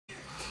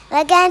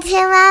Welcome to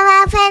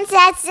Mama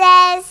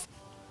Princesses.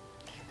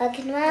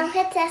 Welcome to Mama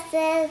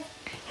Princesses.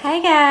 Hi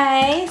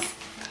guys.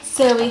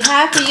 So we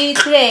have for you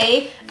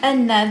today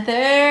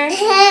another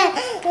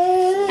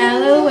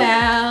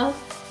LOL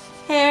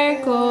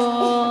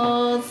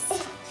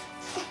Hairgoals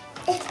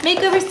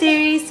makeover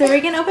series. So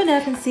we're gonna open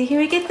up and see who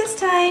we get this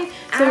time.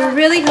 So we're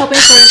really hoping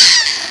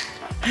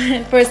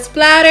for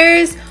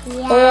splatters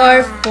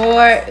or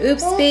for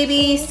Oops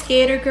Baby,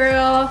 Skater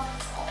Girl,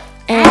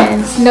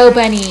 and Snow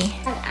Bunny.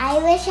 I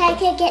wish I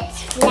could get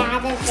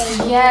Splatter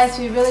Baby. Yes,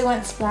 we really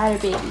want Splatter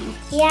Baby.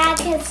 Yeah,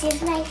 because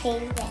she's my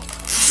favorite.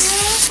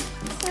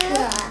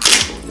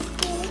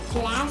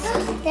 Splatter.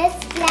 That's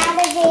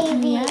Splatter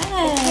Baby. Yes.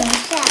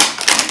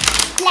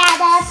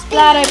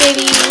 Splatter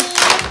Baby.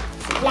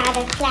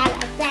 Splatter,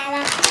 splatter,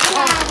 splatter,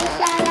 splatter,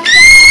 splatter.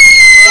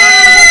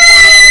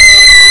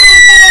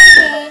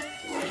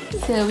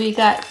 So we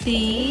got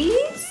these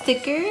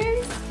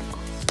stickers.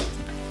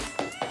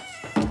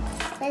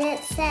 But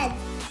it said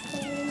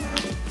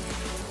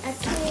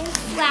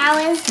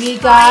flowers. We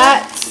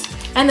got,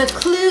 and the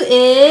clue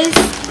is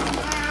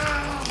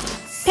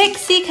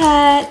pixie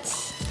cut.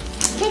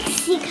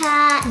 Pixie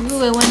cut.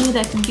 Ooh, I wonder who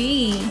that can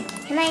be.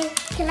 Can I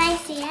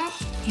see it?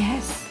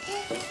 Yes.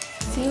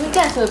 See what we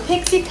got. So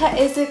pixie cut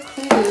is a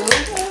clue.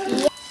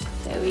 Yeah.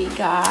 So we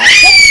got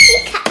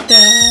Pixie cut.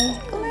 the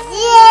Let me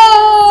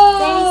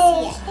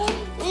see it.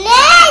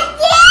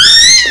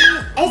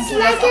 It's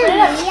like a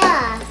Mia.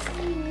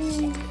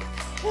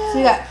 So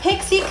we got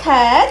pixie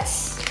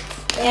cuts.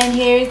 And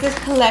here's the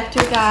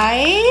collector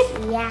guide.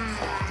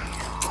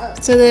 Yeah.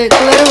 So the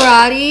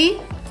Glitterati,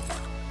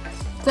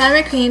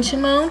 Glamour Queen,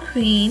 Shimon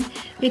Queen.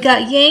 We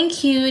got Yang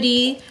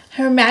Cutie,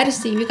 Her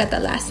Majesty. We got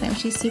that last time.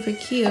 She's super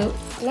cute.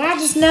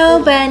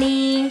 Snow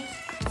Bunny,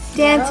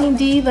 Dancing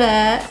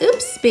Diva,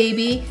 Oops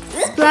Baby,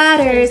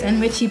 Splatters, and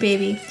Richie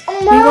Baby.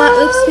 We want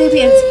Oops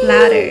Baby and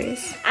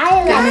Splatters.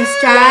 Got Miss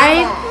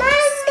Stride,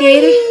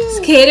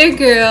 Skater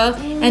Girl,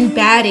 and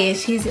Baddie.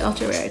 She's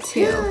ultra rare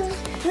too.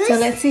 So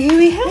let's see who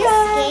we have.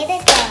 Skater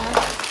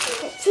Girl.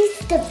 She's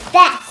the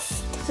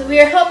best. So we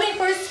are hoping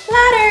for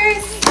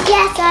splatters.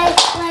 Yes, I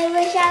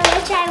wish.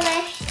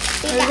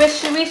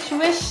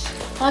 Wish.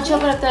 Why don't you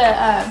open up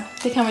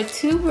they come with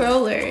 2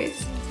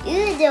 rollers.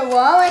 Ooh, the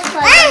rollers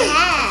for the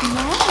head.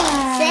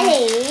 Yeah.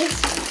 Safe.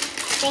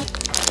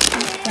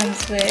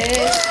 Comes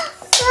with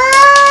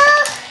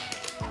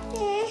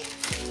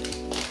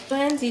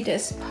ones. You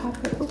just pop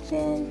her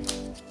open.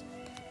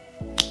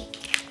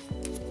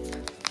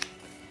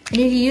 And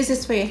you can use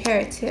this for your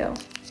hair too.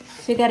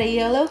 So we got a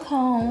yellow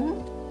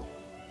comb.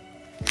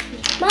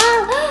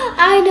 Mom,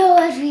 I know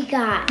what we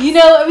got. You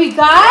know what we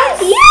got?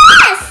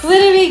 Yes! What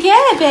did we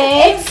get,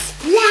 babe? It's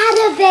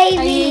Splatter Baby.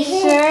 Are you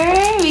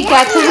sure? We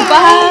got the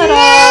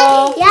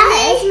bottle.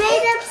 Yeah, it's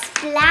made of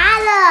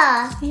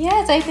splatter.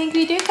 Yes, I think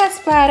we do got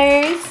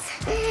splatters.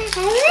 I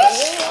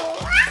wish.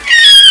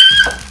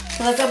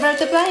 So let's open up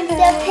the blind bag.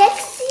 The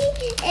pixie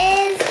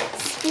is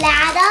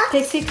splatter.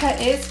 Pixie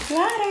cut is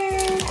splatter.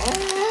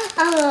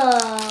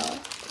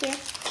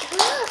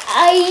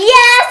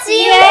 Yes,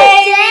 you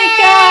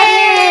got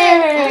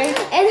her.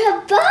 And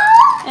her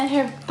bow. And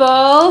her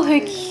bow, her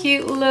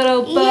cute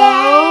little bow.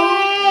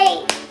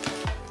 Yay.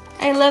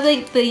 I love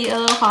like the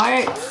yellow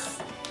hearts.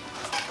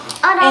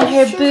 Oh, no, and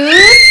her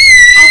boots.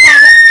 I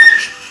got it.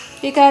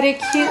 We got her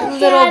cute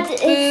little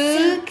boots.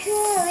 So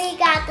cool. We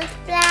got the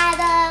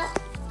splatter.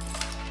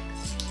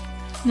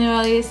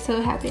 Noelle is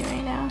so happy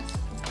right now.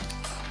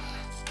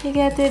 We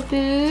got the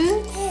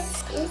boots.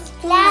 So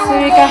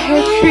we got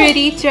her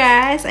pretty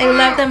dress. I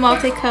love the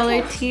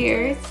multicolored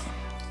tears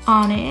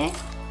on it.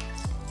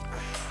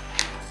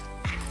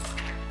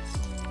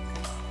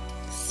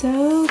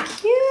 So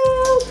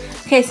cute.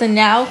 Okay, so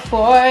now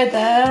for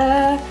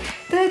the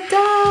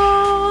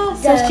doll.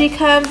 So she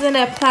comes in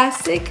a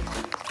plastic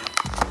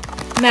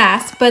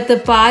mask, but the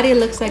body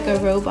looks like a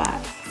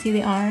robot. See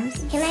the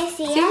arms? Can I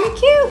see Super it?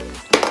 cute.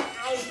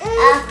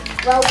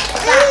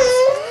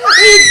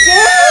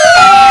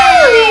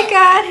 We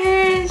got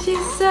her.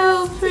 She's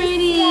so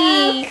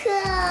pretty. So cool.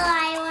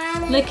 I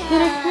want it. Look at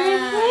her hair.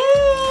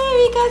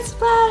 We got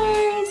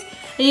splatters.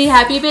 Are you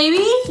happy,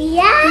 baby?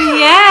 Yeah.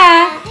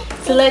 Yeah.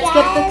 So let's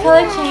get the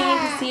color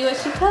change and see what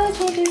she color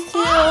changes to.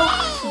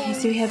 Okay,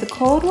 so we have the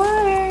cold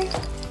water.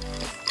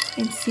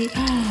 And see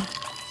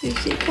if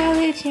she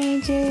color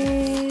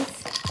changes.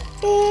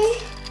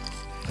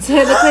 So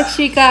it looks like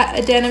she got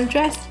a denim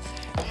dress,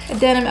 a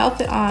denim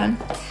outfit on.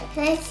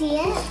 Can I see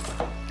it?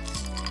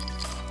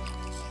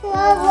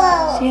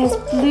 Whoa. She has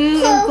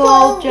blue and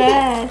gold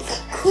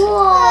dress.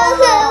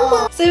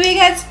 Cool. So we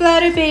got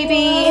Splatter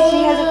Baby.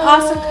 She has an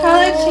awesome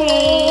color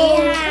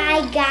change. Yeah,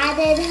 I got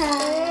it,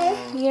 her.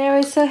 Yeah,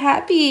 we're so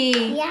happy.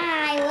 Yeah,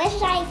 I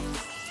wish I...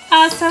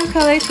 Awesome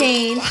color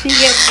change. She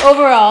gets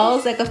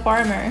overalls like a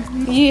farmer.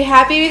 You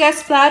happy we got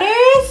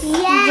splatters?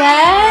 Yeah.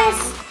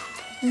 Yes.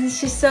 And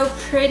she's so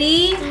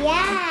pretty.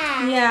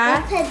 Yeah.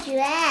 Yeah. That's her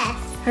dress.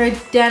 Her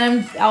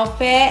denim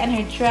outfit and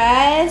her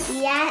dress.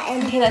 Yeah,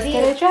 and Okay, let's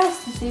get her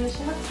dressed and see what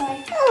she looks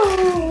like.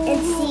 And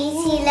see,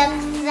 she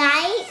looks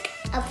like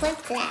A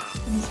princess.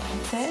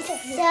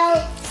 Princess.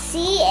 So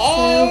she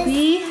So is.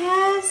 we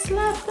have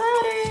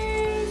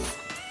Splatters.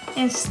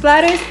 And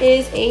Splatters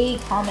is a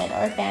common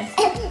or fancy.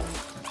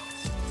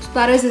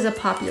 Splatters is a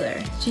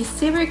popular. She's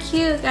super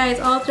cute, guys.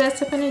 All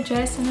dressed up in a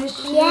dress and her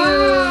shoes.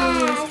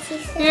 Yeah.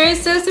 We're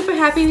so super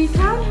happy we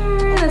found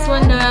her. That's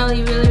one Noelle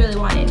really, really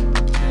wanted.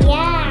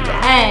 Yeah.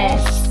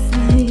 Yes.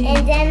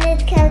 And then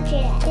it comes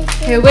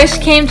true. Her wish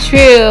came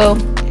true.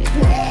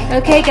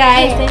 Okay,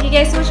 guys. Thank you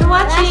guys so much for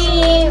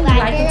watching.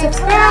 Like and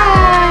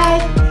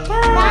subscribe. Bye.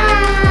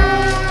 Bye.